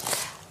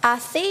Our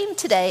theme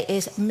today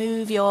is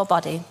move your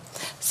body.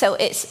 So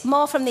it's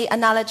more from the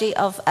analogy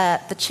of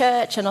the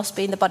church and us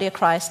being the body of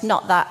Christ,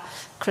 not that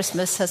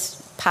Christmas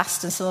has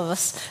passed and some of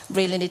us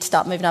really need to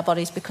start moving our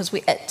bodies because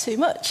we ate too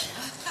much.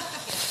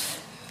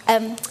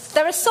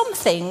 There are some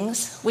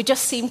things we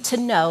just seem to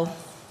know.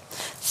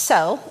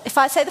 So if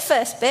I say the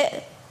first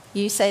bit,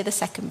 you say the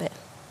second bit.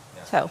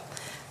 Yeah. So,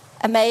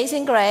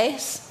 amazing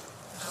grace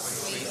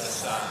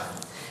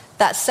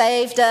that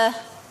saved a...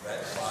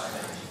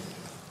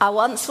 I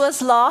once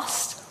was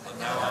lost.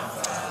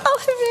 Oh,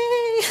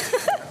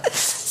 hooray!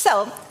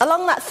 So,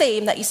 along that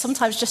theme that you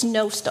sometimes just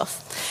know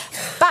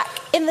stuff. Back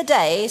in the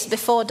days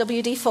before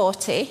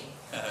WD-40,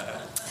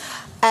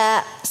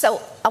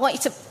 so I want you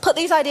to put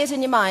these ideas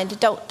in your mind.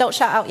 Don't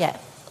shout out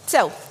yet.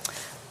 So,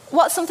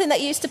 what's something that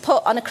you used to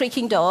put on a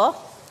creaking door?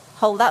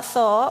 Hold that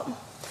thought.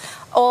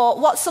 Or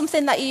what's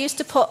something that you used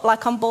to put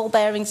like on ball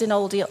bearings in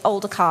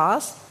older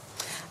cars?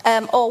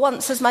 Or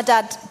once, as my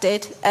dad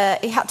did,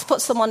 he had to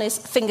put some on his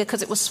finger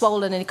because it was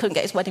swollen and he couldn't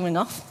get his wedding ring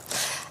off.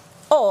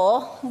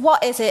 Or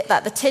what is it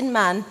that the Tin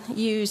Man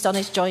used on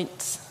his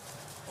joints?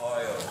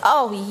 Oil.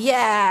 Oh,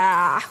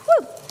 yeah.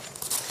 Woo.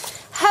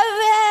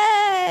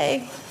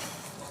 Hooray!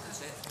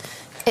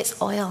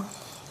 It's oil.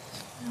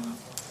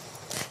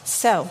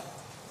 So,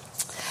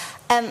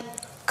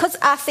 because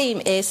our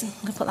theme is, I'm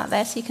going to put that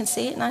there so you can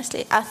see it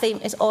nicely. Our theme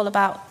is all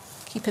about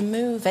keeping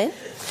moving.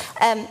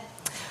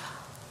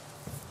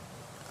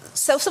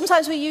 So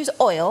sometimes we use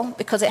oil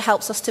because it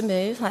helps us to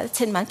move, like the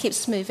Tin Man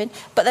keeps us moving.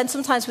 But then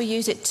sometimes we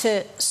use it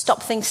to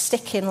stop things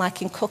sticking,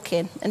 like in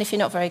cooking. And if you're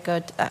not very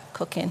good at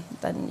cooking,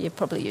 then you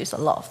probably use a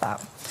lot of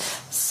that.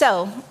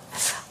 So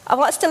I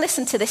want us to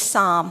listen to this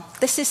psalm.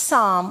 This is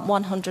Psalm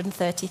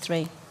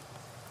 133.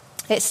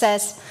 It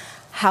says,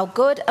 "How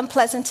good and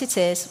pleasant it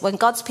is when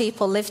God's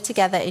people live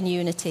together in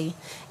unity.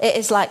 It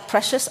is like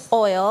precious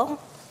oil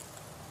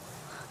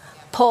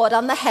poured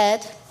on the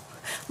head,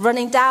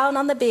 running down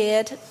on the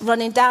beard,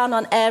 running down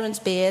on Aaron's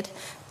beard,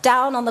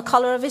 down on the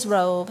collar of his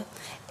robe.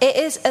 It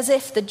is as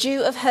if the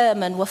dew of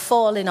Hermon were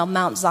falling on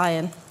Mount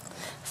Zion.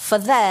 For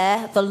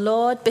there the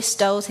Lord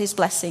bestows his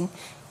blessing,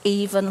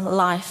 even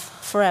life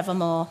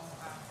forevermore."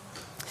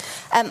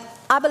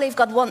 I believe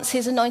God wants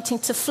his anointing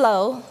to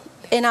flow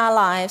in our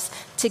lives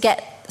to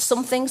get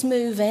some things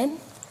moving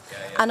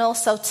and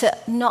also to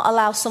not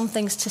allow some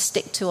things to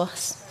stick to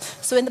us.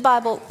 So in the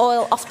Bible,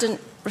 oil often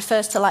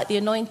refers to like the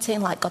anointing,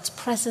 like God's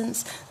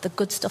presence, the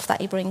good stuff that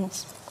he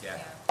brings.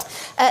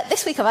 Yeah.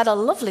 This week I've had a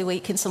lovely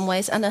week in some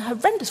ways and a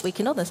horrendous week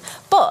in others.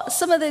 But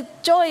some of the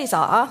joys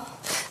are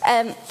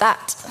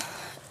that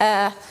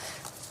I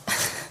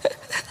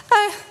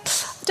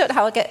don't know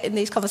how I get in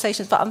these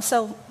conversations, but I'm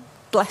so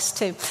blessed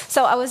too.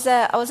 So I was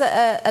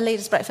at a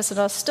leaders' breakfast and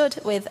I was stood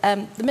with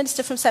the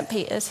minister from St.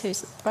 Peter's,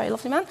 who's a very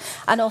lovely man,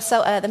 and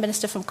also the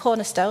minister from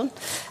Cornerstone,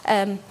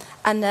 and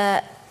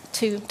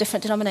two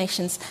different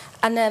denominations.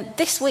 And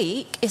this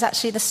week is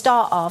actually the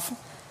start of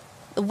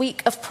the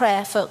week of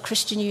prayer for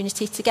Christian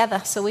unity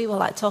together. So we were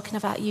like talking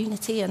about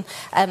unity and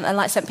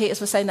like St.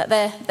 Peter's was saying that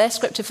their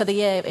scripture for the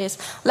year is,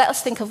 let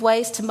us think of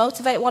ways to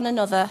motivate one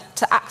another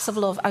to acts of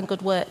love and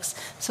good works.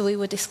 So we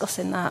were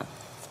discussing that.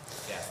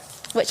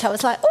 Which I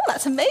was like, oh,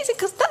 that's amazing,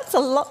 because that's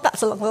along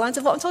the lines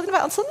of what I'm talking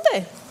about on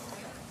Sunday.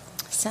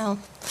 So,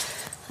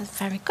 that's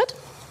very good.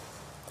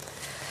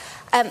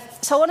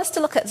 So I want us to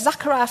look at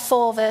Zechariah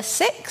 4, verse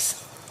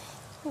 6,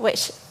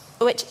 which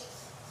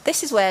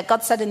this is where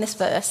God said in this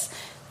verse,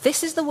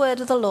 "This is the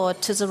word of the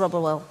Lord to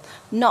Zerubbabel,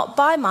 not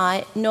by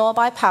might nor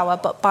by power,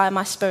 but by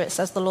my spirit,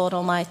 says the Lord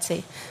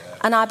Almighty."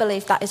 And I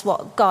believe that is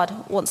what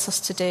God wants us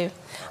to do.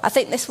 I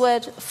think this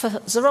word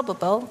for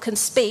Zerubbabel can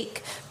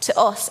speak to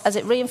us as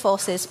it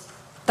reinforces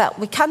that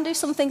we can do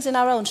some things in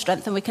our own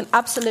strength and we can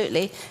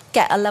absolutely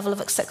get a level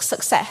of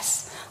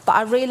success. But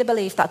I really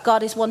believe that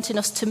God is wanting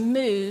us to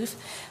move.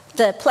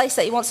 The place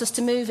that he wants us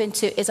to move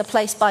into is a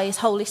place by his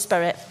Holy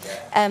Spirit.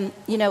 And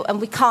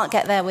we can't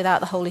get there without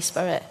the Holy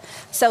Spirit.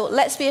 So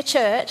let's be a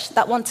church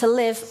that want to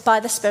live by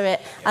the Spirit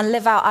and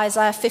live out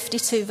Isaiah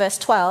 52, verse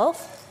 12,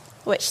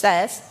 which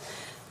says,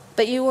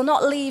 "But you will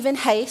not leave in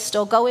haste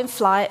or go in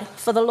flight,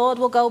 for the Lord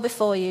will go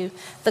before you.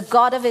 The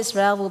God of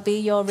Israel will be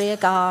your rear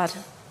guard."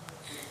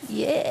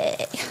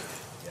 Yeah.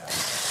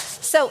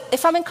 So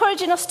if I'm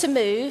encouraging us to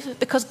move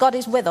because God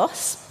is with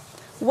us,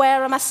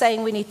 where am I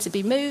saying we need to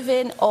be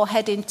moving or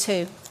heading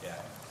to?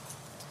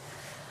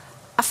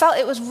 I felt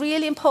it was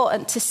really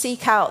important to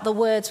seek out the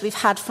words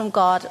we've had from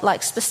God,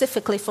 like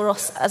specifically for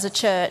us as a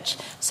church,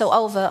 so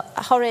over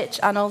Horwich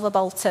and over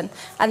Bolton.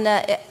 And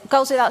it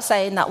goes without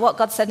saying that what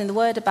God said in the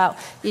Word about,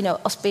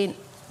 us being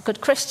good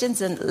Christians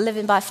and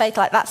living by faith,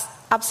 like that's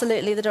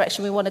absolutely the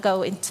direction we want to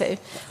go into.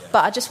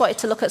 But I just wanted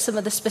to look at some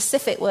of the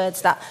specific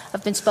words that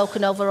have been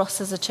spoken over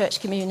us as a church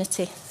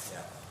community.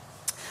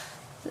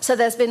 So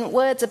there's been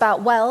words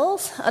about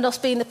wells and us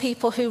being the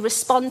people who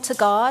respond to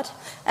God,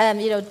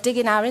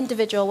 digging our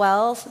individual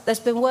wells. There's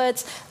been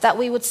words that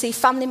we would see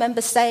family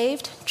members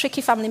saved,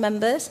 tricky family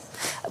members.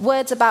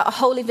 Words about a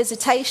holy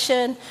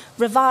visitation,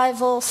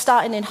 revival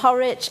starting in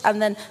Horwich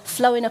and then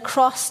flowing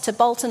across to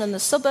Bolton and the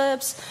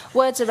suburbs.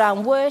 Words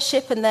around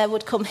worship, and there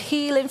would come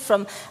healing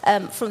from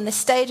this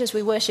stage as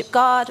we worship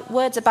God.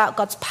 Words about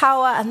God's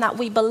power and that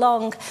we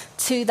belong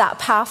to that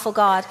powerful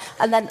God.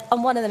 And then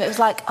on one of them it was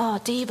like,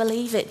 oh, do you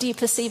believe it? Do you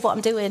perceive what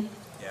I'm doing?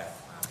 Yeah.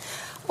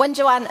 When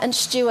Joanne and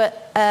Stuart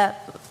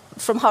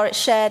from Horwich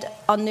shared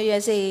on New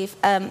Year's Eve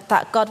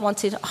that God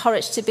wanted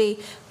Horwich to be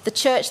the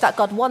church that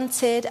God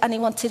wanted, and he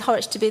wanted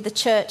Horwich to be the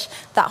church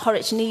that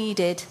Horwich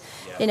needed,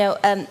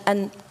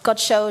 and God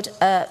showed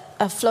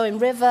a flowing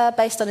river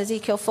based on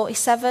Ezekiel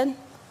 47,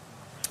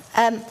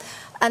 and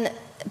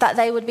that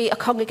they would be a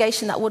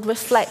congregation that would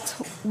reflect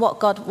what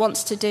God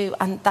wants to do,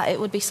 and that it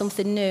would be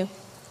something new,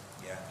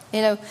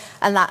 and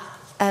that.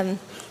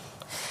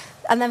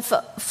 And then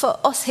for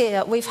us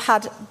here, we've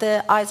had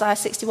the Isaiah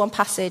 61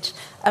 passage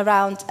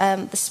around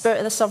the Spirit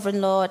of the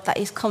Sovereign Lord, that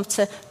he's come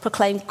to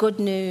proclaim good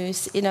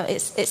news.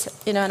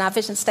 It's in our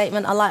vision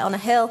statement, a light on a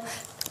hill,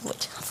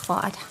 which I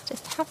thought I'd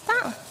just have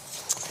that.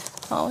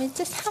 Oh, we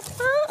just have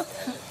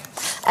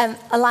that.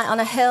 A light on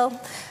a hill.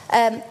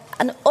 And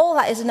all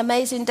that is an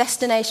amazing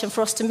destination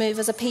for us to move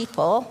as a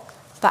people.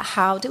 But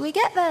how do we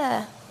get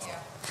there? Yeah.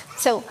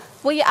 So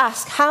will you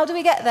ask, how do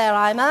we get there,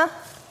 Ima?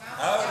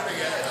 How do we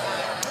get there?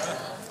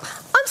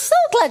 I'm so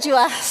glad you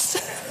asked.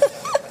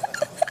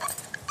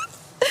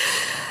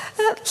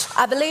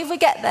 I believe we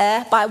get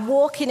there by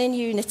walking in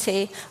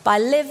unity, by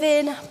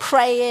living,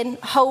 praying,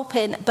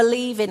 hoping,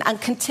 believing,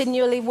 and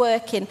continually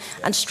working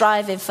and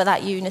striving for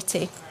that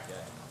unity.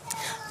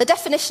 The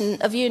definition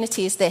of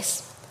unity is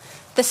this: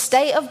 the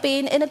state of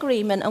being in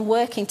agreement and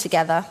working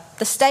together,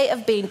 the state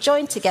of being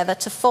joined together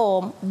to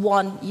form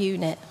one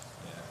unit.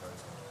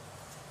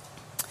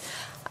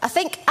 I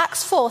think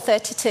Acts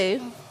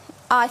 4:32,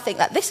 I think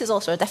that this is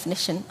also a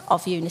definition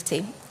of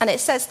unity. And it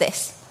says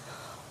this: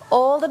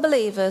 all the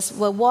believers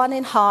were one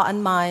in heart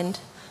and mind.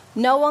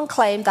 No one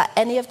claimed that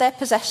any of their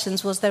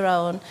possessions was their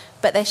own,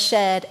 but they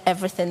shared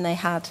everything they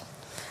had.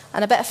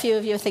 And I bet a few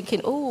of you are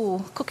thinking,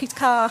 ooh, Cookie's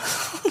car.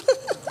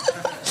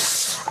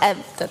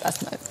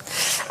 That's no.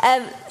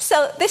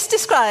 So this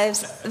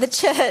describes the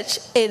church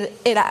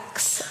in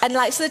Acts. And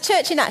so the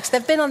church in Acts,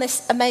 they've been on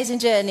this amazing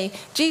journey.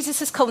 Jesus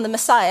has come, the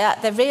Messiah.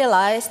 They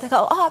realise, they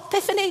go, oh,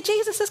 Epiphany,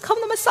 Jesus has come,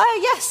 the Messiah,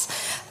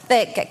 yes.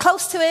 They get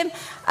close to him,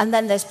 and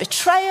then there's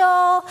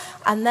betrayal,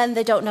 and then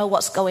they don't know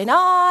what's going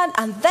on.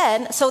 And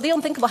then, so the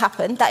unthinkable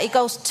happened, that he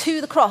goes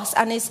to the cross,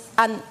 and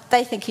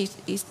they think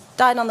he's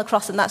dying on the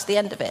cross, and that's the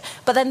end of it.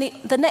 But then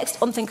the next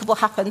unthinkable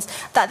happens,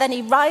 that then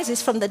he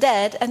rises from the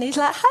dead, and he's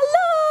like,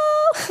 hello!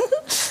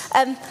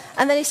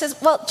 And then he says,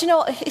 well, do you know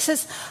what? He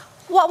says,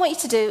 what I want you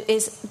to do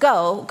is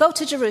go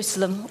to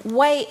Jerusalem,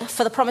 wait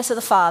for the promise of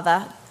the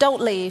Father,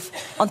 don't leave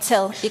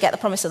until you get the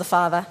promise of the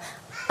Father.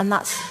 And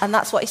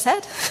that's what he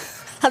said.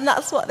 And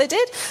that's what they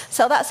did.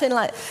 So that's in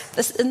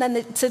this, and then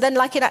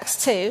in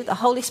Acts 2, the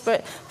Holy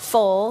Spirit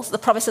falls, the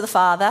promise of the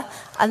Father,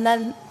 and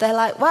then they're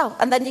like, wow.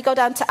 And then you go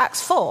down to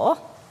Acts 4,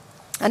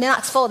 and in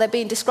Acts 4 they're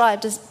being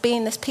described as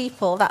being this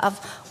people that have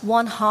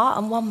one heart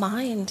and one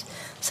mind.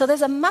 So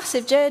there's a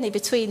massive journey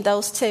between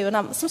those two,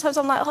 and sometimes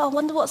I'm like, oh, I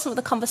wonder what some of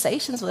the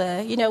conversations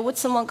were. Would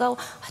someone go,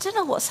 I don't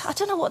know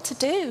what to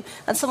do,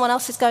 and someone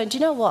else is going, do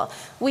you know what?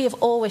 We have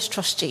always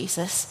trusted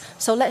Jesus,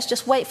 so let's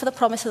just wait for the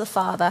promise of the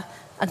Father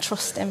and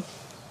trust him.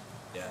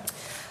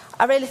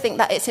 I really think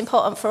that it's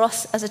important for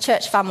us as a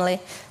church family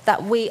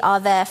that we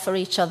are there for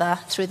each other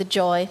through the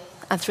joy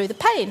and through the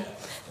pain,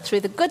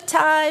 through the good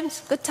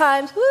times,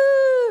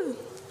 woo,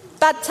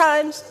 bad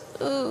times,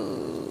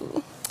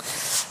 ooh.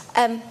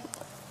 I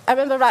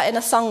remember writing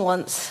a song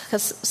once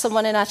because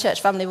someone in our church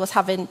family was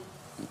having,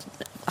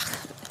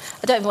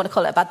 I don't even want to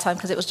call it a bad time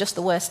because it was just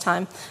the worst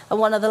time. And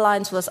one of the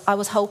lines was, I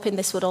was hoping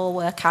this would all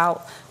work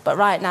out, but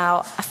right now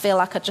I feel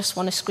like I just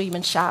want to scream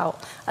and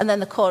shout. And then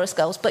the chorus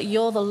goes, but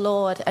you're the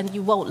Lord and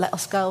you won't let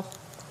us go.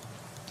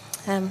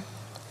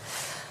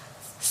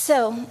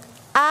 So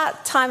our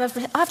time of,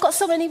 I've got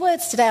so many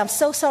words today, I'm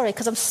so sorry,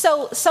 because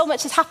so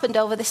much has happened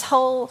over this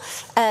whole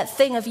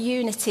thing of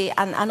unity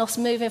and us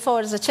moving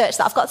forward as a church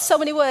that I've got so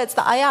many words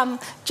that I am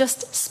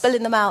just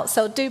spilling them out,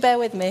 so do bear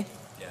with me.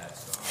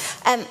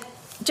 Yeah,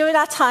 during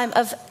our time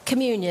of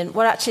communion,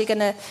 we're actually going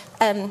to,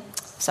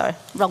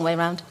 wrong way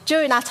around.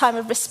 During our time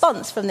of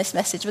response from this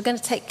message, we're going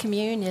to take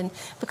communion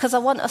because I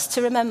want us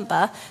to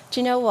remember, do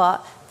you know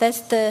what?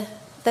 There's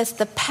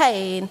the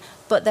pain,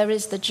 but there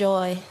is the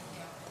joy.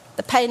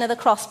 The pain of the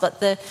cross, but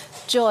the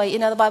joy.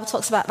 The Bible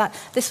talks about that.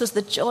 This was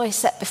the joy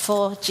set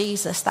before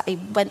Jesus, that he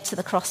went to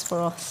the cross for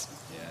us.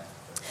 Yeah.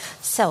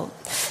 So,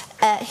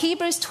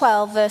 Hebrews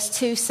 12 verse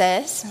 2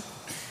 says,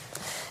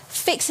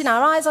 fixing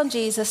our eyes on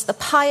Jesus, the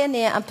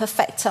pioneer and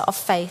perfecter of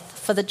faith.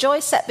 For the joy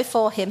set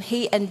before him,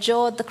 he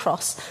endured the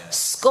cross,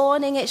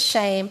 scorning its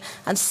shame,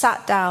 and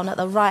sat down at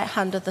the right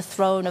hand of the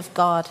throne of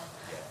God.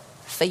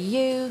 for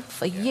you,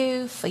 for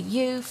you, for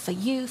you, for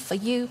you, for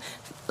you.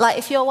 Like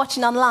if you're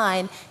watching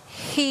online,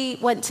 he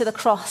went to the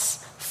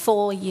cross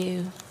for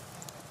you.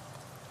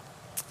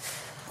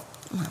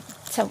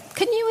 So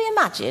can you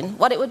imagine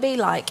what it would be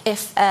like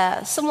if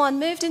someone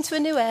moved into a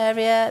new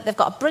area, they've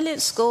got a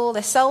brilliant school,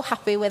 they're so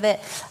happy with it,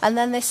 and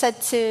then they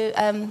said to,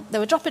 they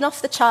were dropping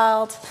off the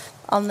child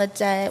on the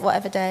day,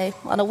 whatever day,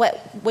 on a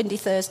wet, windy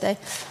Thursday,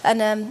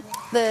 and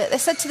they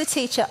said to the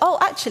teacher, oh,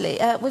 actually,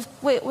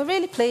 we're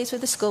really pleased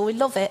with the school, we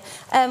love it.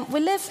 We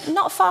live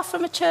not far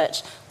from a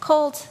church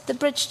called the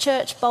Bridge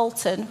Church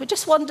Bolton. We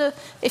just wonder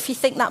if you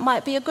think that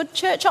might be a good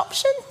church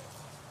option?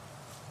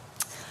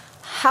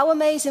 How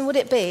amazing would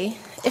it be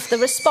if the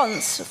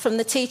response from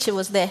the teacher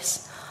was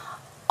this?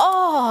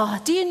 Oh,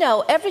 do you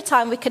know, every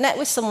time we connect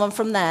with someone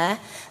from there,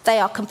 they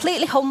are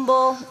completely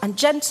humble and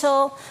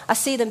gentle. I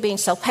see them being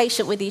so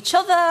patient with each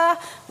other,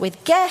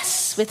 with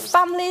guests, with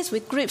families,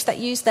 with groups that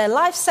use their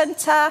life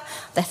centre,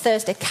 their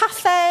Thursday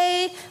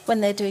cafe,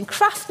 when they're doing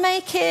craft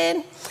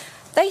making.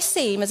 They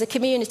seem, as a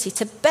community,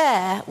 to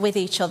bear with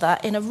each other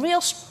in a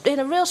real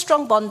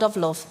strong bond of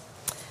love.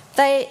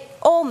 They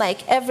all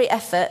make every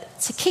effort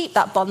to keep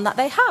that bond that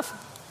they have.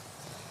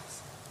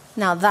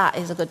 Now that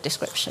is a good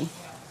description.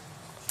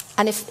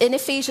 And if in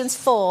Ephesians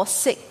 4,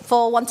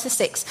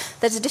 1-6,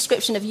 there's a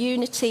description of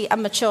unity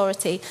and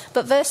maturity.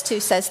 But verse 2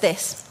 says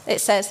this.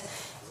 It says,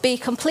 be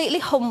completely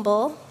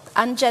humble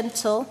and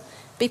gentle,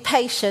 be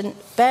patient,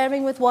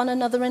 bearing with one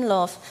another in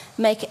love,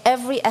 make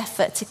every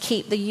effort to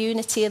keep the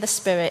unity of the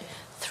Spirit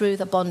through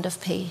the bond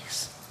of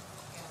peace.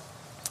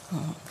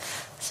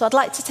 So I'd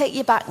like to take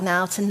you back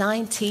now to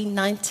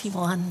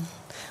 1991,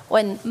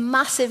 when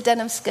massive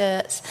denim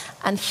skirts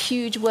and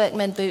huge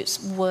workmen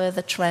boots were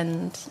the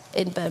trend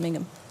in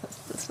Birmingham.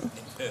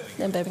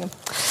 In Birmingham.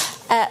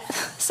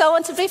 So I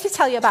want to briefly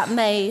tell you about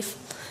Maeve.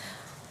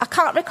 I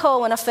can't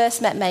recall when I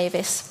first met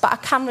Mavis, but I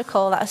can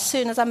recall that as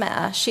soon as I met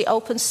her, she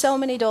opened so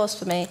many doors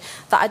for me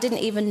that I didn't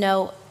even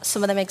know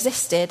some of them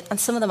existed, and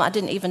some of them I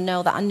didn't even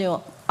know that I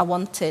knew I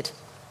wanted.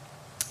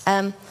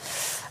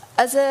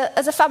 As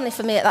a family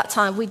for me at that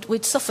time,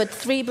 we'd suffered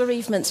 3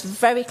 bereavements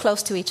very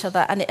close to each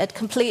other, and it had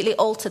completely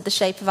altered the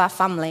shape of our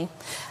family.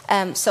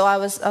 So I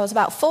was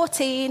about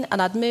 14,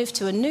 and I'd moved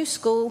to a new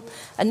school,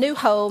 a new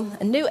home,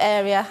 a new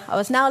area. I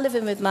was now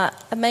living with my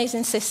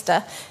amazing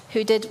sister,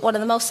 who did one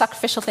of the most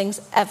sacrificial things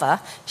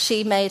ever.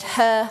 She made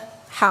her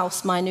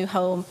house my new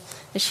home,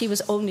 and she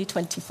was only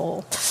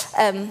 24,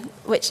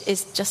 which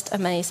is just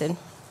amazing.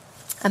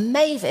 And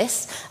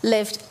Mavis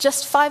lived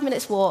just 5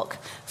 minutes walk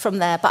from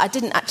there, but I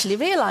didn't actually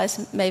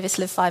realise Mavis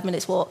lived 5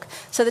 minutes walk.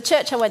 So the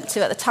church I went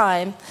to at the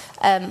time,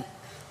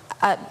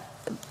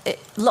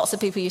 lots of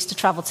people used to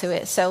travel to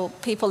it, so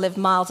people lived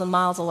miles and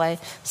miles away.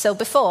 So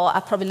before, I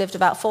probably lived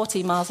about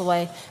 14 miles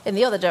away in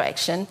the other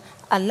direction,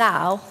 and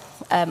now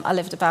I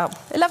lived about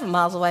 11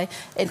 miles away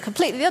in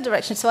completely the other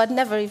direction, so I'd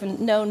never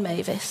even known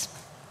Mavis.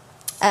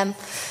 And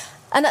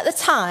at the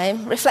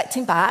time,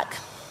 reflecting back,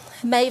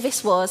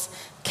 Mavis was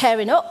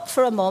caring up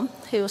for a mum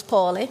who was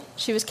poorly.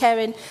 She was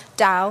caring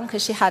down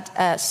because she had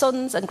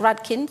sons and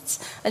grandkids,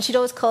 and she'd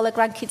always call her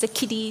grandkids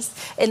kiddies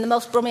in the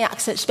most Brummie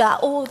accent. She'd be like,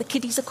 oh, the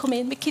kiddies are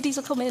coming, the kiddies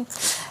are coming.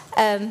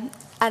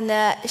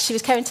 And she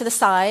was caring to the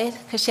side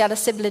because she had a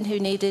sibling who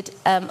needed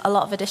a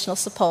lot of additional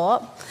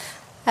support.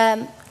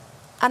 And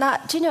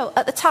do you know,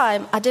 at the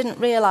time, I didn't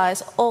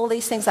realise all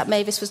these things that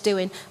Mavis was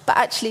doing, but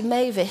actually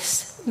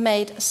Mavis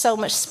made so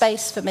much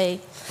space for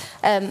me.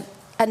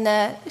 And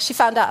she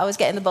found out I was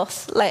getting the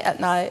bus late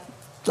at night,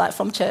 like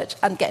from church,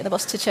 and getting the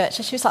bus to church.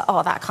 And she was like,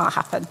 oh, that can't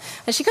happen.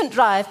 And she couldn't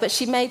drive, but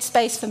she made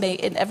space for me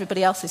in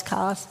everybody else's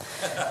cars.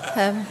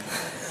 And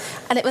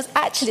it was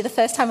actually the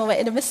first time I went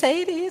in a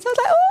Mercedes. I was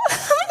like, oh,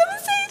 I'm in a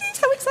Mercedes,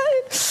 how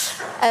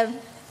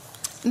excited.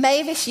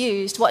 Mavis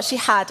used what she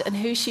had and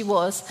who she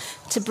was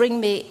to bring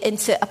me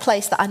into a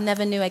place that I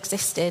never knew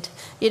existed.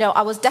 You know,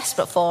 I was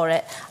desperate for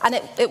it. And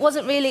it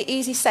wasn't really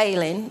easy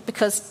sailing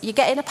because you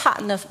get in a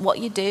pattern of what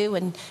you do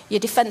and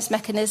your defence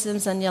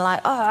mechanisms and you're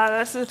like,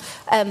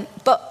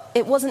 but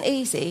it wasn't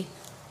easy.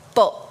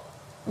 But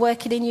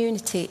working in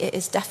unity, it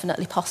is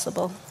definitely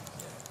possible.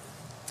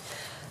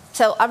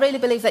 So I really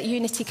believe that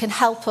unity can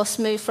help us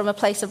move from a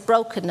place of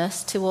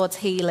brokenness towards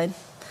healing.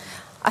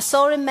 I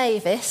saw in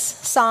Mavis,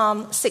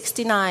 Psalm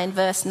 69,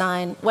 verse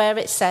 9, where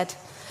it said,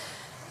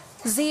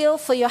 zeal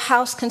for your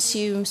house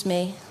consumes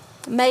me.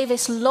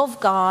 Mavis loved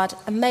God,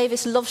 and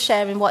Mavis loved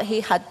sharing what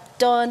he had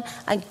done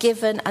and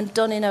given and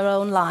done in her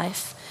own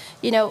life.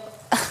 You know,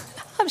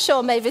 I'm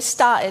sure Mavis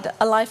started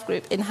a life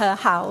group in her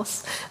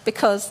house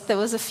because there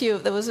was a few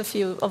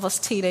of us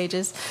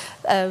teenagers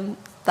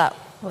that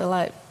were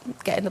like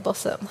getting the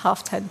bus at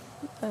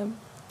 10:30.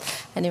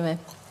 Anyway.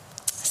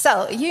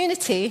 So,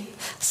 unity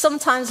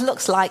sometimes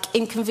looks like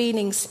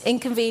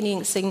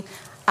inconveniencing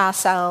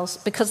ourselves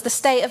because the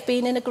state of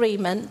being in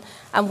agreement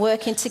and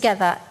working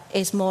together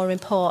is more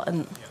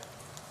important.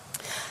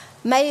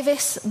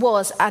 Mavis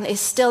was and is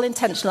still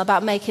intentional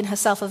about making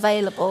herself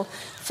available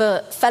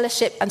for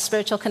fellowship and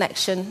spiritual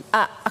connection.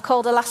 I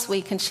called her last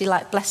week and she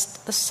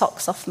blessed the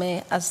socks off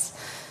me as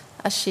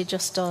she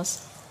just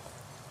does.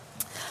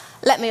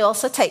 let me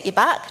also take you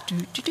back.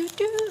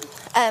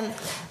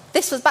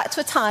 This was back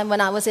to a time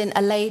when I was in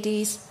a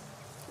ladies'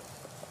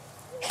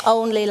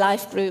 only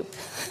life group.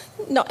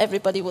 Not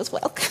everybody was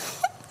welcome.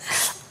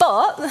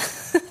 But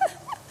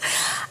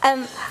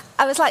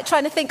I was like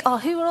trying to think,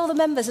 who were all the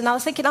members? And I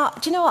was thinking,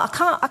 do you know what?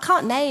 I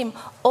can't name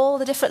all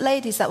the different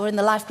ladies that were in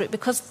the life group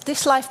because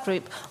this life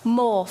group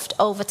morphed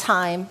over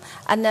time.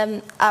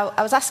 And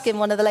I was asking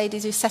one of the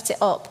ladies who set it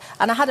up,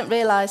 and I hadn't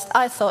realised,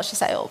 I thought she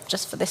set it up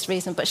just for this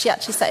reason, but she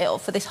actually set it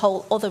up for this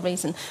whole other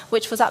reason,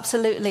 which was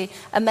absolutely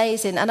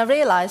amazing. And I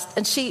realised,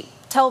 and she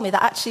told me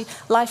that actually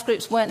life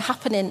groups weren't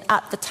happening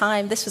at the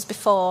time. This was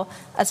before,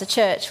 as a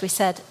church, we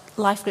said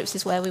life groups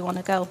is where we want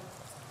to go.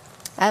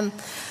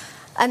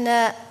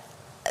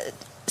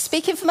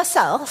 Speaking for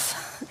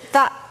myself,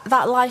 that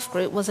life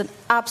group was an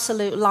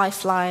absolute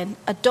lifeline,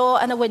 a door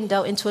and a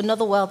window into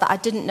another world that I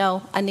didn't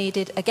know I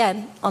needed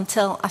again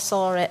until I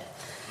saw it.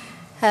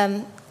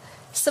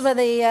 Some of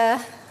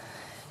the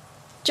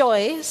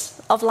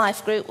joys of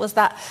life group was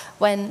that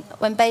when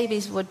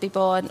babies would be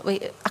born,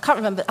 I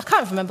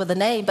can't remember the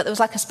name, but there was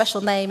like a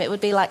special name. It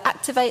would be like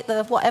activate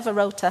the whatever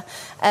rota,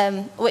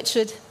 which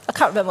would, I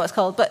can't remember what it's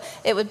called, but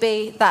it would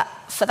be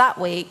that for that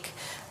week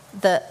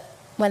that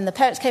when the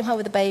parents came home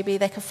with the baby,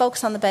 they could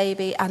focus on the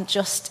baby and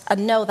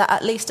know that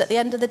at least at the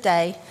end of the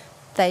day,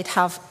 they'd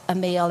have a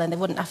meal and they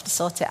wouldn't have to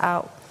sort it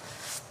out.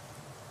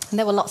 And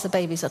there were lots of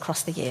babies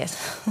across the years.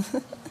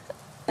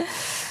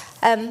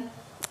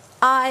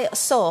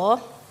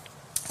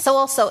 So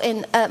also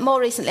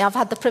more recently, I've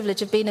had the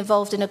privilege of being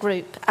involved in a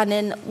group. And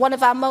in one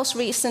of our most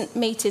recent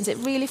meetings, it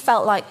really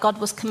felt like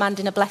God was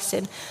commanding a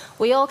blessing.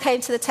 We all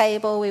came to the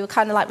table. We were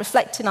kind of like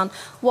reflecting on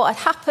what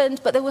had happened.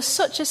 But there was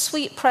such a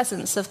sweet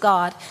presence of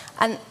God.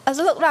 And as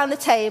I looked around the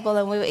table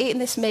and we were eating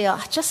this meal,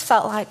 I just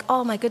felt like,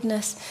 oh my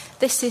goodness,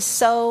 this is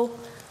so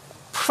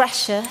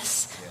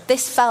precious.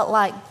 This felt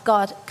like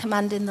God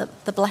commanding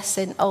the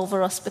blessing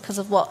over us because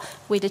of what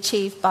we'd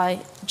achieved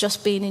by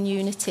just being in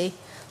unity.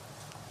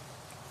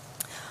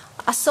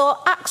 I saw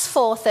Acts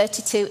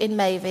 4:32 in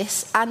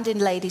Mavis and in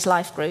Ladies'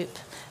 Life Group,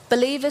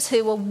 believers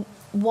who were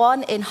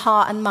one in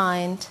heart and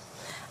mind.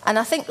 And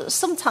I think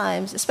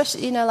sometimes,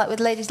 especially, like with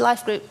Ladies'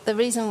 Life Group, the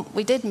reason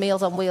we did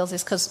Meals on Wheels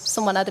is because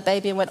someone had a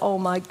baby and went, oh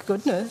my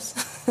goodness.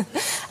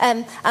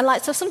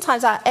 So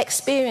sometimes our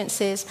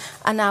experiences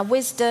and our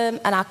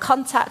wisdom and our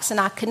contacts and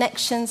our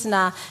connections and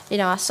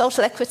our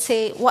social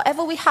equity,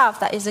 whatever we have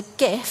that is a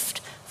gift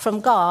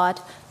from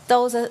God,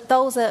 those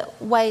are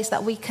ways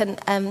that we can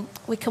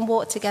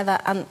walk together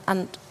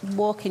and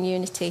walk in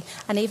unity,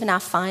 and even our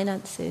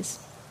finances.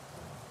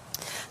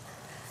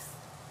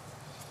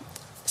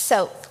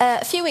 So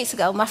a few weeks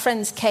ago, my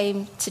friends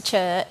came to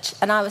church,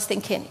 and I was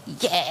thinking,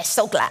 yeah,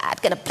 so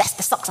glad, going to bless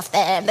the socks off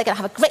them. They're going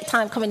to have a great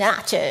time coming to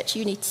our church.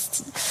 You need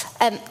to.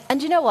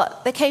 And you know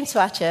what? They came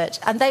to our church,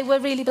 and they were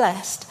really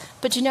blessed.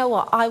 But you know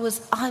what? I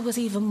was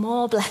even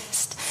more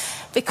blessed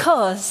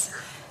because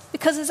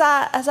as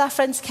our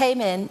friends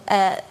came in,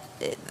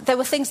 there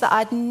were things that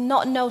I'd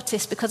not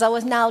noticed because I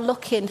was now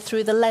looking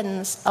through the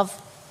lens of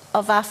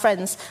our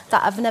friends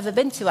that have never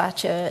been to our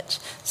church.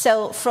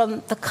 So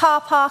from the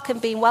car park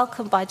and being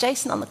welcomed by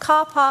Jason on the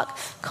car park,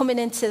 coming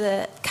into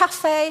the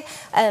cafe,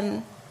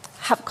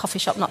 coffee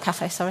shop, not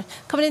cafe, sorry.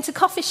 Coming into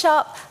coffee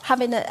shop,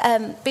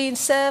 being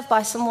served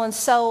by someone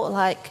so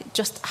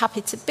just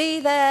happy to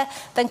be there,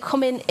 then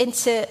coming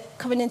into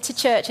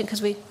church, and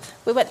because we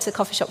went to the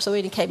coffee shop, so we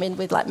only came in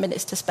with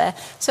minutes to spare.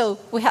 So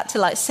we had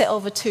to sit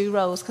over 2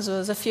 rows because there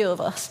was a few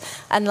of us,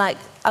 and I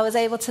was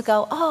able to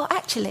go, oh,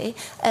 actually,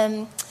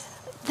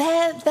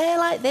 they're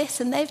like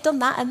this, and they've done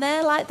that, and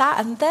they're like that,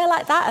 and they're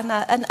like that,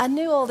 and I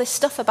knew all this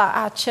stuff about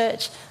our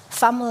church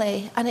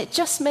family, and it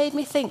just made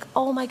me think,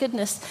 oh my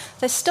goodness,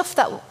 there's stuff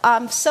that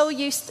I'm so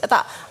used to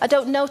that I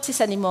don't notice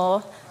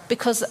anymore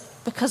because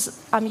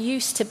I'm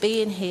used to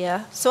being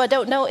here. So I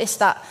don't notice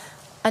that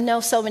I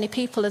know so many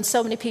people and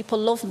so many people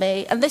love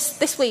me. And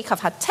this week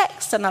I've had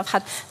texts and I've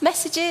had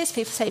messages,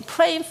 people saying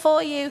praying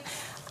for you.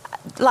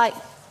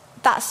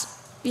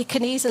 You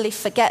can easily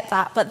forget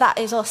that, but that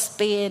is us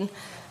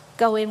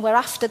going, we're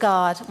after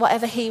God.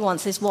 Whatever he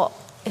wants is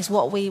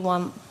what we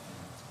want.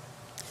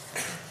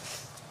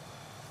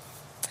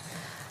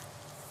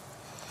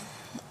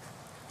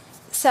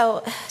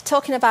 So,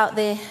 talking about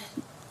the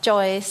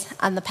joys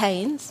and the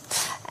pains,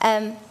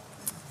 I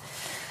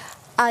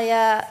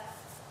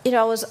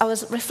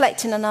was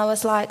reflecting and I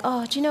was like,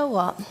 oh, do you know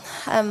what?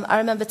 I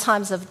remember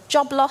times of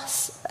job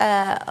loss.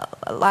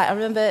 I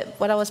remember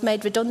when I was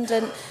made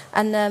redundant,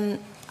 and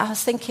I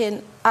was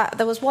thinking,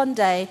 there was one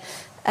day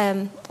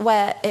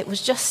where it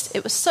was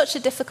such a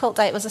difficult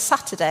day. It was a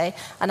Saturday,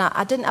 and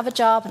I didn't have a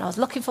job, and I was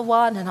looking for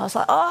one, and I was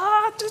like,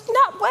 oh, it's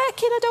not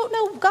working. I don't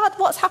know, God,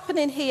 what's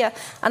happening here?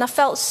 And I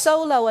felt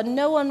so low, and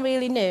no one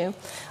really knew.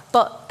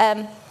 But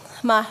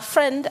my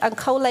friend and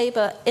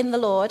co-labor in the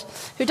Lord,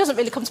 who doesn't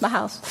really come to my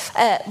house,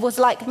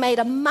 made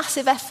a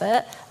massive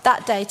effort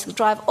that day to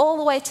drive all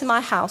the way to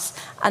my house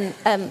and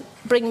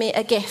bring me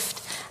a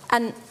gift.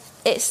 And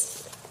it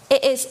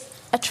is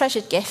a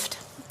treasured gift.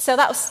 So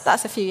that's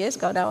a few years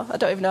ago now. I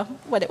don't even know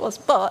when it was,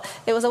 but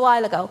it was a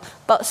while ago.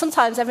 But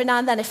sometimes, every now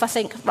and then, if I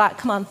think, right,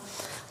 come on,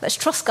 let's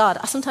trust God,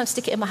 I sometimes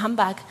stick it in my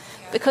handbag.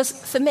 Because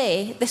for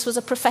me, this was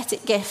a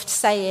prophetic gift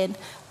saying,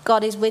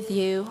 God is with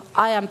you,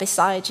 I am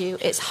beside you.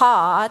 It's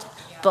hard,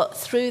 but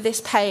through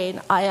this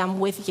pain, I am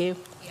with you.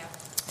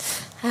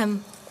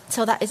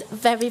 So that is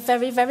very,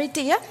 very, very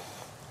dear.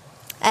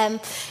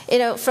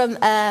 From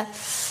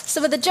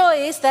some of the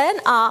joys then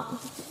are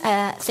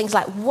things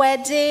like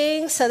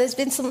weddings. So there's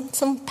been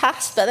some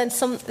past, but then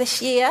some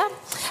this year.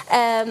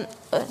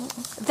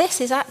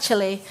 This is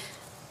actually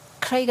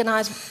Craig and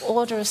I's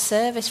order of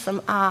service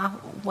from our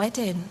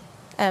wedding,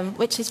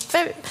 which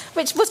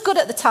was good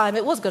at the time.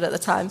 It was good at the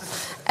time.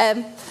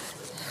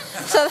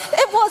 So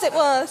it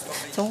was.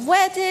 So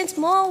weddings,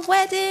 more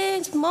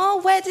weddings,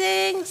 more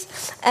weddings.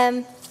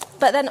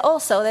 But then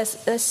also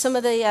there's some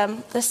of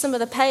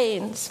the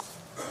pains.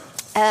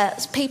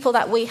 People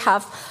that we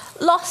have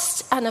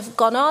lost and have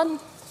gone on.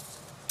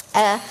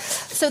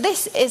 So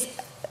this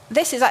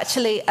is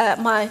actually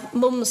my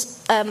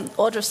mum's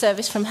order of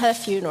service from her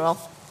funeral.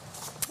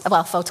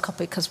 Well, photocopy,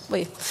 because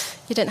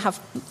you didn't have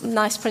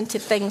nice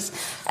printed things.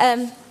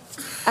 And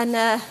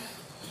I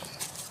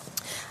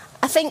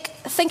think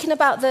thinking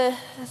about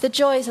the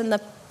joys and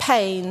the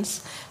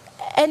pains,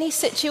 any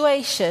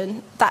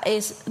situation that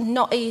is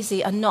not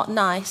easy and not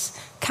nice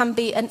can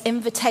be an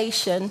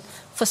invitation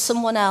for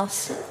someone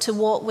else to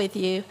walk with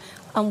you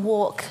and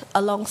walk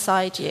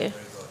alongside you.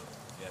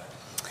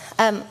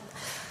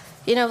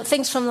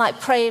 Things from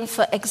like praying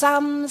for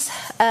exams,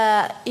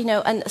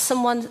 and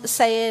someone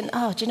saying,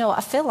 oh, do you know what,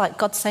 I feel like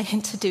God's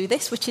saying to do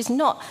this, which is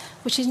not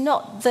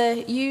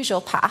the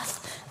usual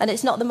path, and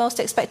it's not the most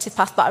expected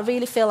path, but I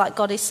really feel like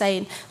God is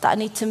saying that I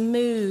need to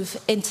move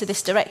into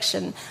this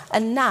direction.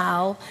 And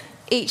now,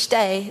 each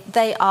day,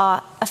 they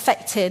are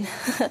affecting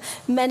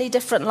many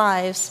different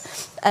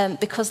lives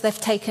because they've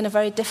taken a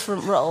very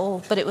different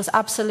role, but it was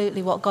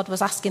absolutely what God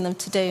was asking them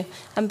to do.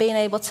 And being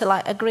able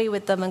to agree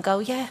with them and go,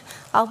 yeah,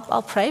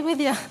 I'll pray with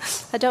you.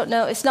 I don't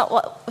know, it's not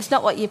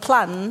what you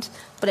planned,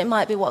 but it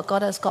might be what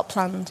God has got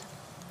planned.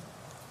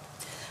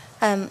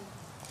 I've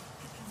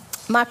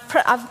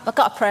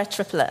got a prayer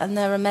triplet, and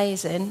they're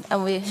amazing,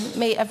 and we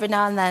meet every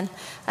now and then.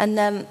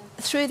 And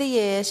through the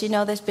years,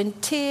 there's been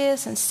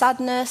tears and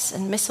sadness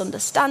and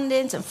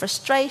misunderstandings and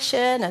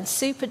frustration and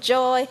super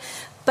joy.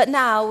 But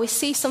now we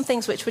see some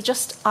things which were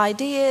just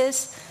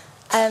ideas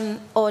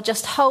or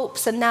just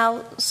hopes, and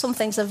now some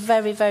things are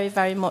very, very,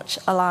 very much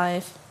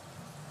alive.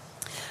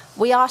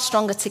 We are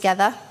stronger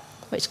together,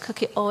 which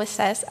Cookie always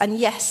says. And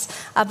yes,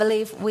 I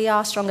believe we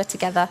are stronger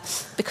together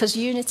because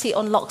unity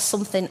unlocks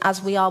something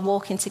as we are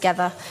walking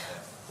together.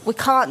 We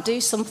can't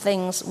do some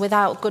things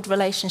without good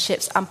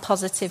relationships and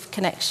positive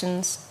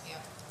connections. Yeah.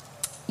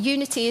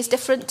 Unity is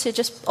different to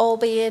just all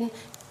being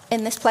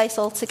in this place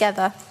all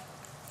together.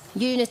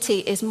 Unity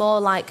is more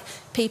like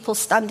people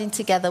standing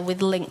together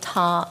with linked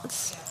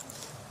hearts.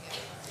 Yeah.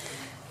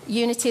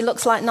 Unity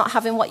looks like not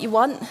having what you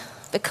want,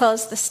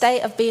 because the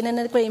state of being in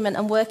agreement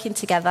and working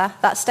together,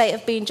 that state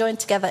of being joined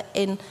together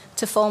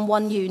to form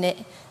one unit,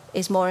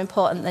 is more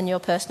important than your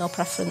personal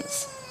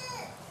preference.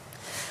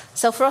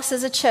 So for us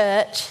as a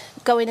church,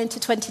 going into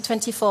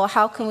 2024,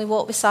 how can we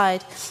walk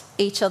beside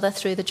each other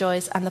through the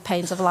joys and the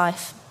pains of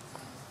life?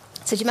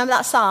 So do you remember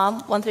that Psalm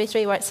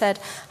 133 where it said,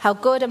 how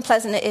good and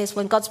pleasant it is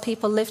when God's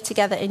people live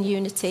together in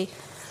unity?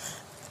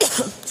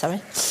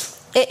 Sorry.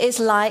 It is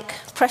like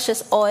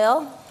precious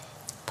oil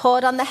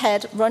poured on the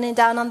head, running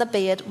down on the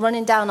beard,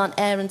 running down on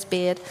Aaron's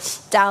beard,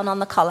 down on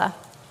the collar.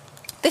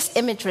 This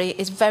imagery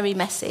is very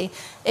messy.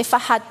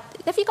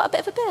 Have you got a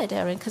bit of a beard,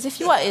 Aaron? Because if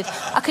you wanted,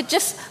 I could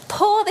just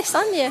pour this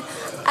on you.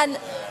 And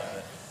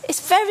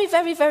it's very,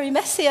 very, very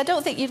messy. I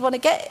don't think you'd want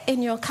to get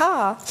in your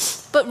car.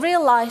 But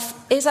real life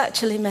is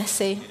actually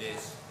messy. It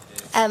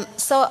is.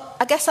 So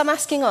I guess I'm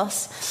asking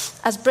us,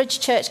 as Bridge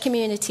Church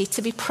community,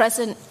 to be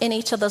present in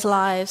each other's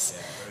lives,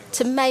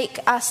 to make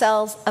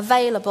ourselves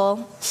available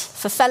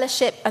for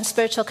fellowship and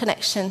spiritual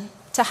connection,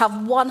 to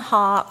have one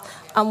heart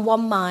and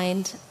one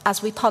mind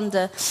as we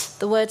ponder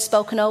the words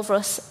spoken over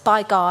us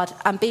by God,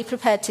 and be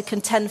prepared to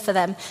contend for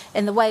them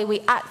in the way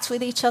we act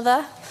with each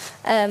other,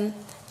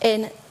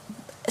 in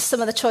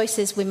some of the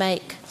choices we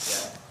make,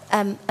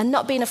 and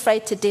not being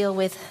afraid to deal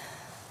with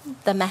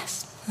the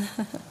mess.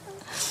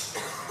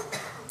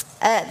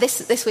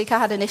 This week I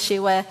had an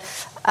issue where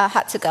I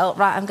had to go,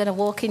 right, I'm going to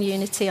walk in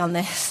unity on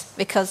this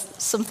because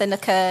something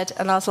occurred,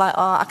 and I was like,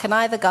 I can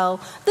either go,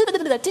 did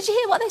you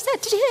hear what they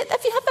said? Did you hear?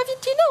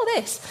 Do you know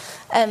this?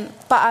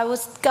 But I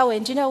was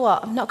going, do you know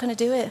what? I'm not going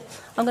to do it.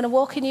 I'm going to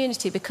walk in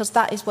unity because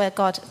that is where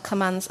God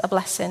commands a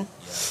blessing.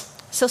 Yeah.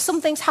 So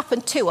some things happen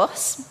to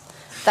us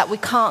that we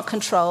can't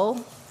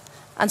control,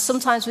 and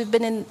sometimes we've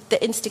been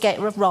the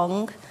instigator of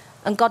wrong,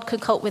 and God can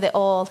cope with it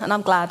all, and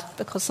I'm glad,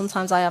 because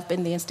sometimes I have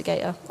been the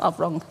instigator of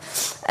wrong.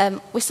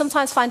 We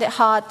sometimes find it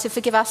hard to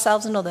forgive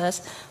ourselves and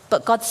others,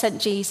 but God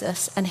sent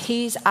Jesus, and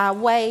he's our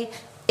way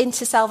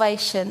into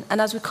salvation.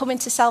 And as we come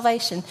into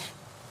salvation,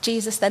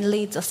 Jesus then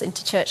leads us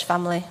into church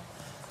family.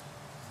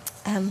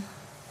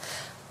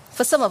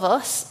 For some of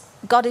us,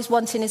 God is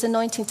wanting his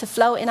anointing to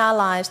flow in our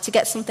lives to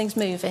get some things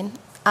moving.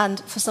 And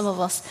for some of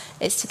us,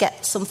 it's to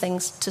get some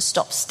things to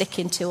stop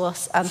sticking to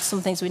us and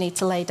some things we need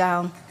to lay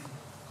down.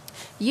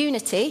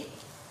 Unity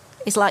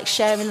is like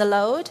sharing the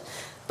load,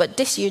 but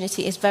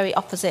disunity is very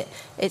opposite.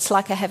 It's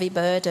like a heavy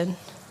burden.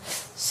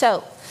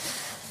 So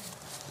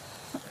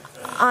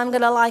I'm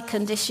going to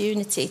liken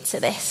disunity to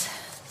this.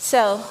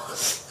 So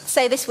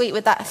say this week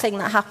with that thing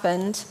that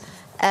happened,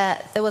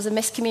 there was a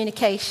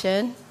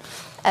miscommunication.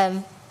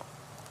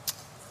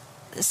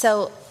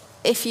 So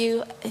if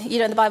you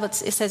know, in the Bible it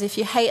says, if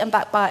you hate and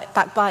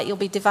backbite, you'll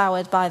be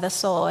devoured by the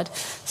sword.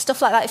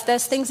 Stuff like that. If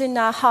there's things in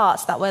our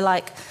hearts that we're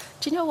like,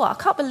 do you know what? I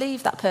can't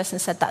believe that person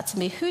said that to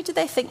me. Who do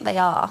they think they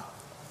are?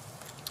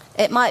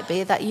 It might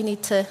be that you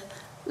need to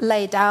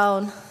lay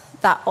down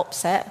that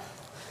upset.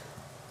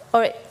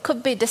 Or it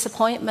could be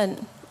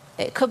disappointment.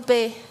 It could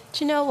be,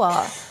 do you know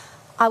what?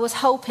 I was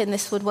hoping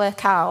this would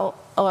work out,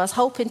 or I was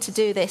hoping to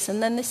do this,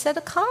 and then they said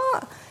I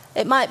can't.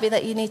 It might be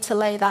that you need to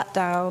lay that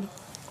down.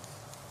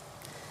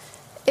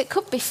 It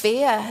could be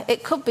fear.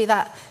 It could be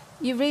that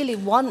you really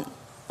want,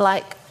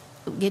 like,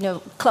 you know,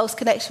 close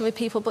connection with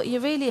people, but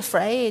you're really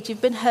afraid. You've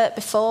been hurt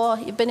before,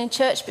 you've been in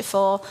church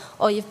before,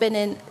 or you've been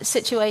in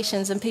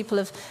situations and people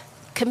have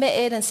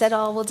committed and said,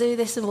 oh, we'll do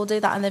this and we'll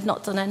do that, and they've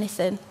not done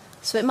anything.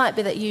 So it might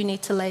be that you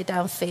need to lay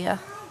down fear.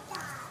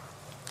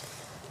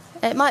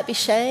 It might be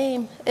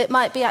shame. It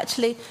might be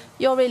actually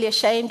you're really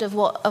ashamed of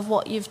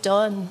what you've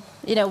done.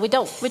 You know, we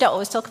don't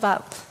always talk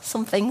about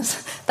some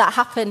things that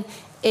happen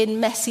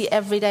in messy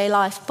everyday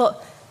life,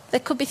 but there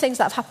could be things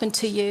that have happened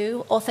to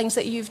you or things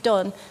that you've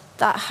done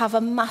that have a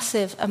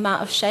massive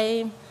amount of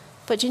shame.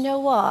 But do you know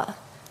what?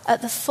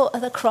 At the foot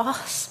of the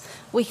cross,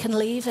 we can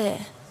leave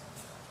it.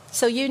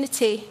 So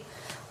unity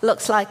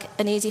looks like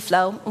an easy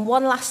flow. And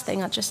one last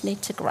thing I just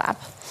need to grab.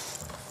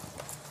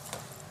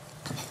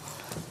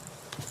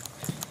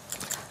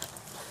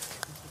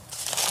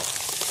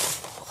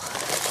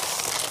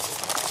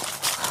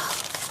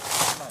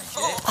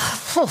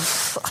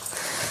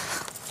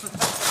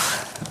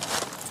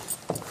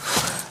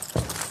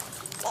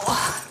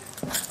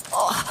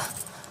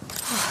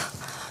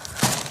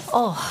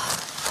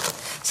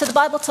 So the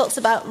Bible talks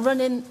about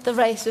running the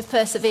race with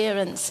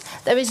perseverance.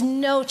 There is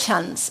no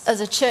chance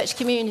as a church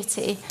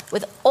community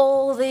with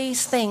all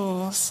these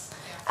things.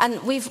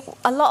 And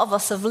a lot of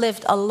us have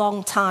lived a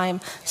long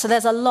time. So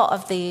there's a lot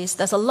of these.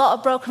 There's a lot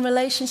of broken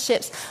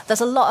relationships.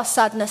 There's a lot of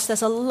sadness.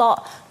 There's a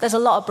lot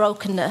of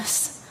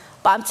brokenness.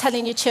 But I'm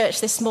telling you,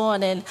 church, this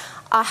morning,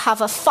 I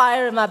have a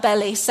fire in my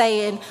belly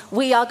saying,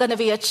 we are going to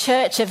be a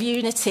church of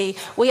unity.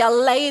 We are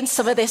laying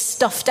some of this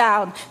stuff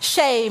down.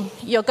 Shame,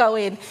 you're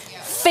going.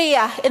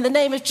 Fear, in the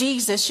name of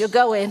Jesus, you're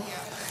going.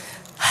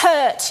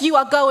 Hurt, you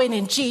are going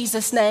in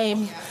Jesus'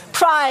 name.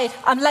 Pride,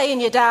 I'm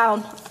laying you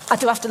down. I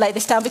do have to lay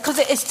this down because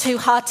it is too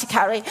hard to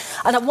carry.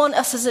 And I want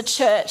us as a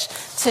church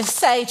to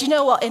say, do you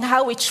know what? In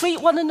how we treat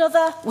one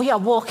another, we are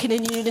walking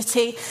in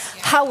unity.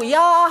 How we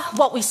are,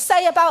 what we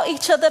say about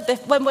each other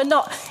when we're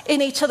not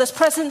in each other's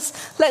presence.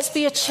 Let's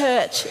be a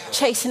church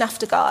chasing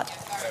after God.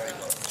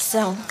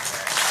 So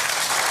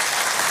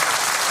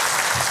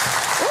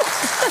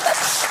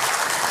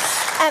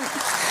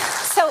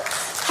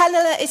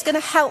Helena is going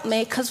to help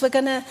me because we're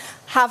going to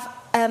have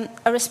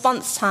a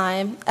response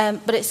time,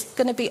 but it's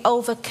going to be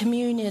over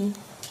communion.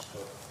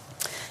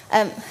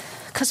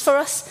 Because for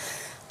us,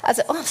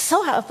 I'm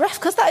so out of breath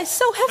because that is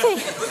so heavy.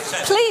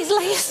 Please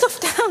lay your stuff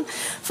down.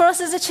 For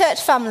us as a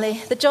church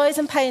family, the joys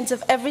and pains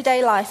of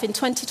everyday life in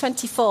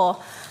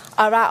 2024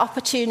 are our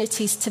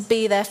opportunities to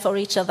be there for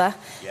each other.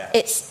 Yeah.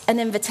 It's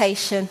an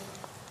invitation.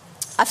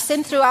 I've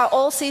seen throughout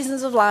all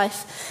seasons of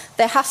life,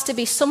 there has to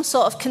be some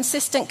sort of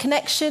consistent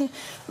connection,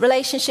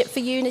 relationship for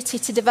unity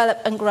to develop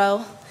and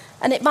grow.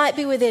 And it might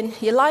be within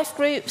your life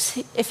groups.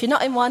 If you're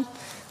not in one,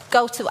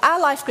 go to our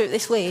life group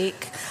this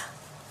week.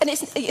 And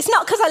it's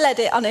not because I led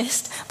it,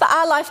 honest, but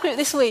our life group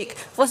this week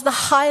was the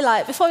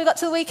highlight. Before we got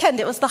to the weekend,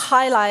 it was the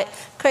highlight.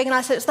 Craig and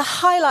I said it was the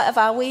highlight of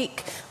our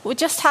week. We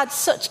just had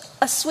such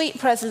a sweet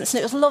presence,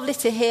 and it was lovely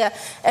to hear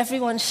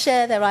everyone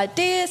share their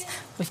ideas.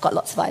 We've got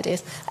lots of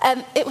ideas.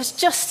 It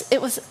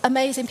was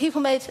amazing.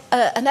 People made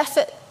an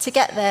effort to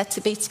get there,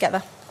 to be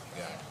together.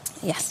 Yeah.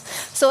 Yes.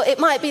 So it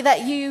might be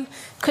that you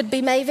could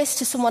be Mavis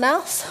to someone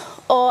else,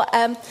 or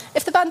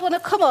if the band want to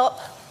come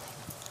up,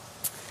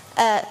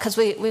 because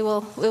we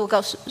will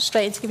go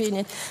straight into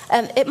communion.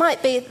 It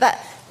might be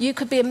that you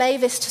could be a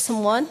Mavis to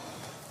someone,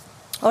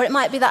 or it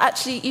might be that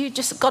actually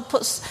God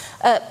puts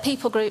a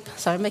people group.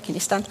 Sorry, I'm making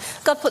you stand.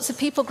 God puts a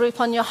people group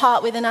on your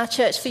heart within our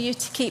church for you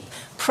to keep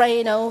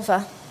praying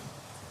over.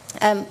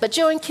 But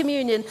during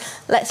communion,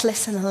 let's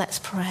listen and let's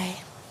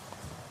pray.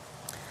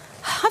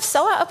 I'm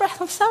so out of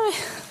breath. I'm sorry.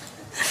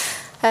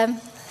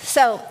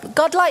 So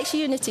God likes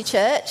Unity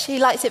Church. He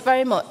likes it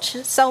very much,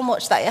 so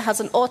much that it has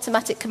an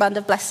automatic command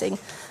of blessing.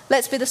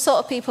 Let's be the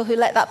sort of people who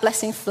let that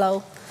blessing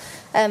flow.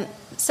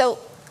 So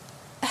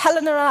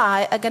Helen and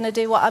I are going to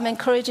do what I'm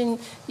encouraging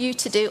you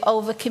to do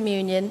over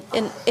communion.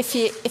 And if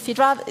you'd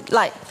rather,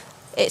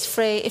 It's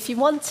free. If you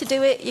want to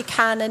do it, you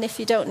can, and if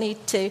you don't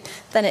need to,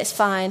 then it's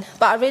fine.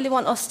 But I really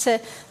want us to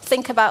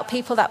think about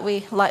people that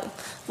we like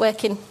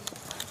working.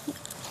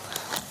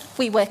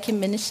 We work in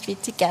ministry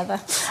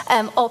together,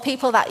 or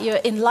people that you're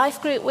in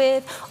life group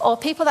with, or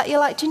people that you're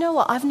like, do you know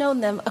what? I've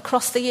known them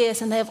across the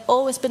years, and they have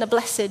always been a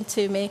blessing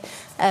to me.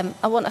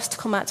 I want us to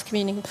come out to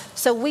communion.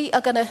 So we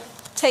are going to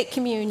take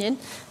communion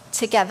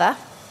together,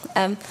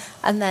 and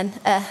then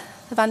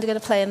the band are going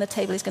to play, and the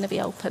table is going to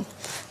be open.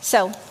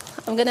 So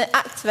I'm going to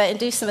activate and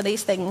do some of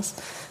these things.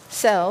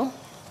 So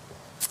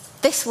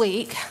this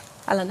week,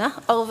 Eleanor,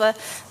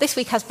 this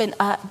week has been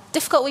a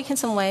difficult week in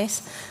some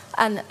ways.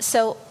 And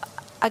so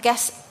I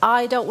guess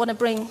I don't want to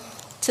bring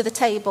to the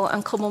table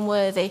and come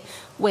unworthy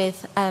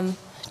with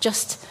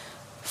just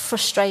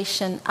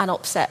frustration and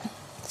upset.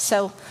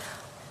 So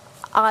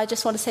I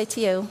just want to say to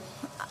you,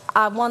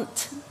 I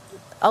want,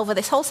 over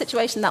this whole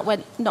situation that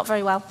went not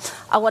very well,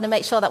 I want to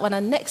make sure that when I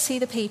next see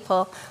the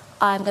people,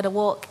 I'm going to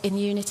walk in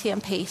unity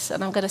and peace.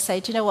 And I'm going to say,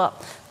 do you know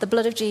what? The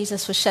blood of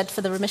Jesus was shed for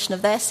the remission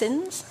of their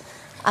sins,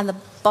 and the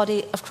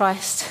body of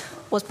Christ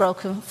was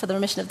broken for the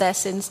remission of their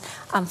sins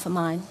and for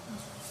mine.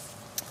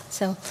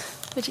 So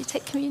would you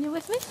take communion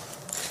with me?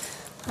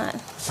 Right.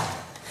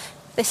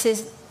 This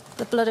is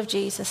the blood of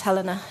Jesus,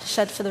 Helena,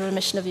 shed for the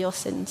remission of your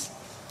sins.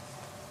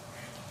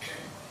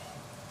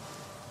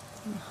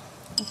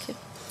 Thank you.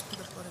 The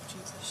blood of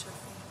Jesus shed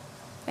for you.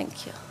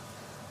 Thank you.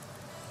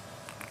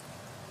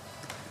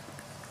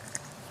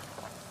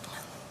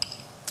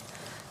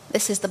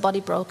 This is the body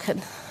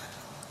broken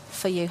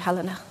for you,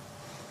 Helena.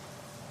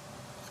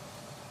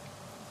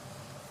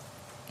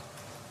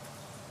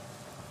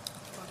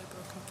 Body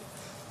broken.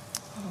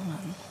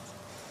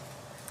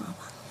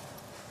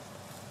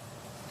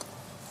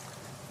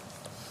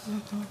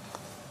 Mm-hmm.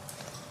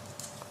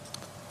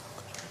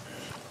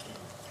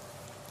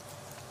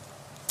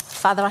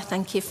 Father, I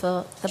thank you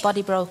for the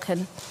body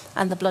broken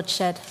and the blood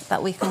shed,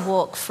 that we can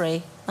walk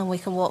free, and we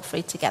can walk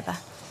free together.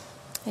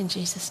 In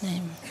Jesus'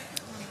 name.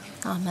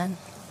 Amen.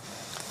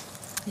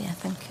 Yeah,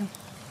 thank you.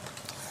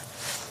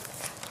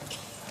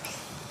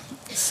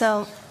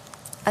 So,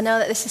 I know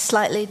that this is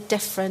slightly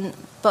different,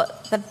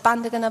 but the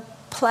band are going to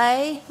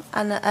play,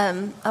 and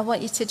I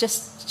want you to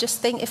just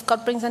think, if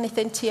God brings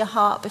anything to your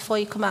heart before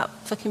you come out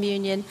for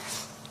communion,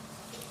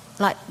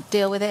 like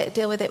deal with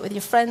it with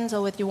your friends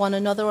or with your one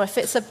another, or if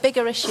it's a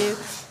bigger issue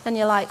and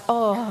you're like,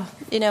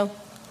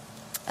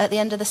 at the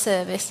end of the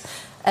service,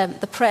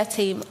 the prayer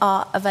team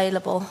are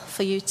available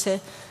for you to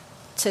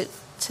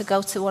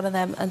go to one of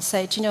them and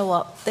say, do you know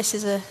what, this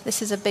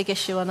is a big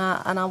issue, and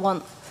I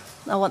want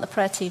the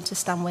prayer team to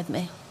stand with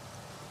me.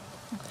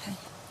 Okay.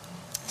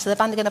 So the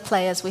band are going to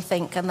play as we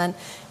think, and then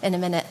in a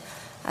minute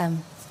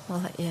we'll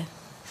let you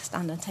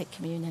stand and take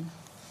communion.